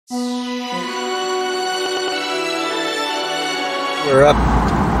We're up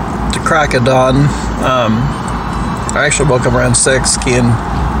to crack of dawn. I actually woke up around 6,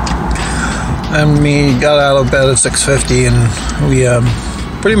 and we got out of bed at 6:50, and we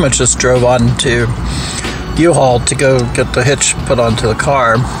pretty much just drove on to U-Haul to go get the hitch put onto the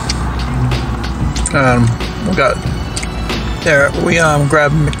car. We got there. We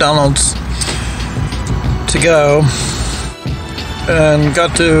grabbed McDonald's to go, and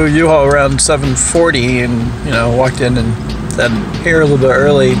got to U-Haul around 7:40, and walked in and said, here a little bit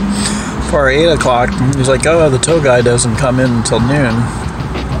early for our 8 o'clock. He's like, oh, the tow guy doesn't come in until noon,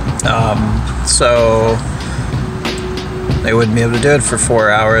 so they wouldn't be able to do it for 4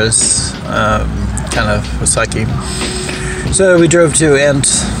 hours. Kind of was sucky. So we drove to Ent,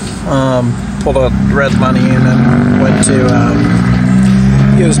 pulled out red money, and then went to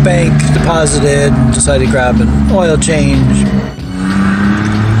U.S. Bank, deposited, decided to grab an oil change.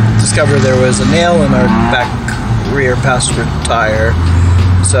 Discovered there was a nail in our back rear passenger tire.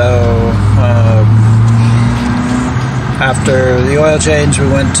 So after the oil change, we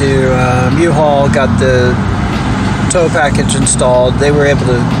went to U-Haul, got the tow package installed. They were able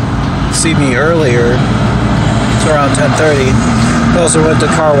to see me earlier, so around 10:30. We also went to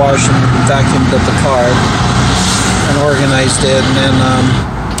car wash and vacuumed up the car and organized it, and then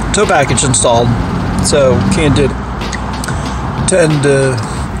tow package installed. So can't do 10 to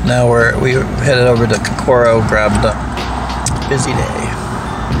now. We headed over to Kokoro, grabbed a busy day.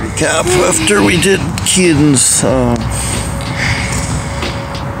 Recap after we did Keaton's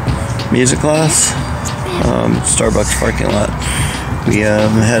music class, Starbucks parking lot. We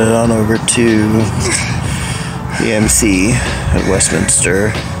headed on over to the MC at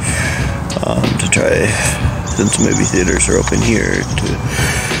Westminster to try, since movie theaters are open here, to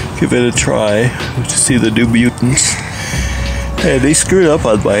give it a try to see the New Mutants. Hey, they screwed up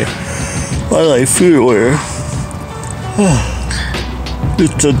on my food order.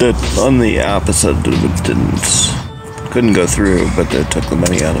 It said that on the app it said it couldn't go through, but they took the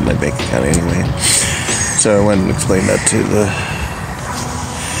money out of my bank account anyway. So I went and explained that to the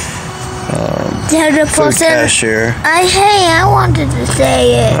food cashier. I wanted to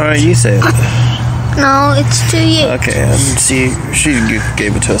say it. Alright, you say it. No, it's to you. Okay, and she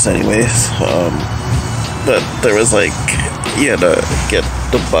gave it to us anyways. But there was you had to get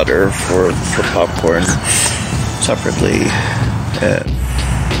the butter for the popcorn separately, and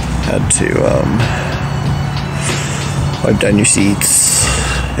had to wipe down your seats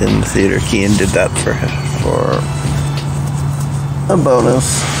in the theater. Kian did that for a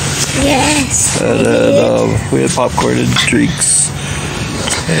bonus. Yes. And then we had popcorn and drinks,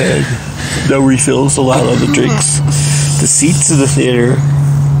 and no refills allowed on the drinks. The seats in the theater.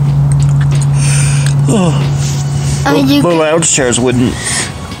 The lounge chairs wouldn't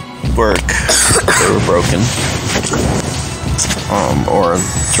work. They were broken. Or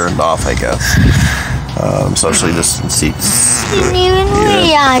turned off, I guess. Socially distant seats. You didn't even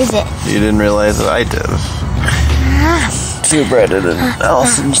realize it. You didn't realize it? I did. To Brandon and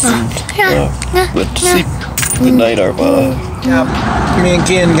Allison's, and went to sleep. Good night, Arvada. Yeah. Me and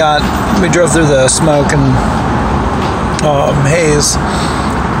Kian we drove through the smoke and haze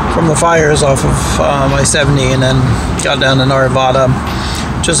from the fires off of I-70, and then got down in Arvada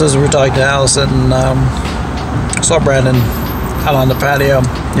just as we were talking to Allison, and saw Brandon out on the patio.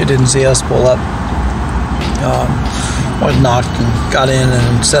 He didn't see us pull up. Went and knocked and got in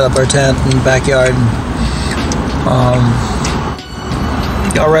and set up our tent in the backyard, and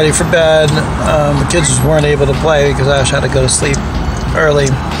got ready for bed. The kids just weren't able to play because Ash had to go to sleep early.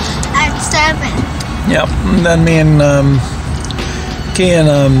 At 7. Yep. And then me and Kian,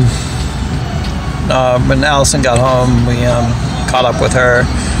 when Allison got home, we caught up with her,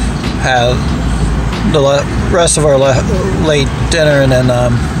 had the rest of our late dinner, and then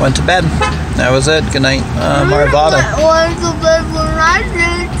went to bed. That was it. Good night, Arvada.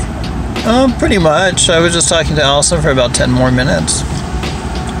 Pretty much. I was just talking to Allison for about 10 more minutes.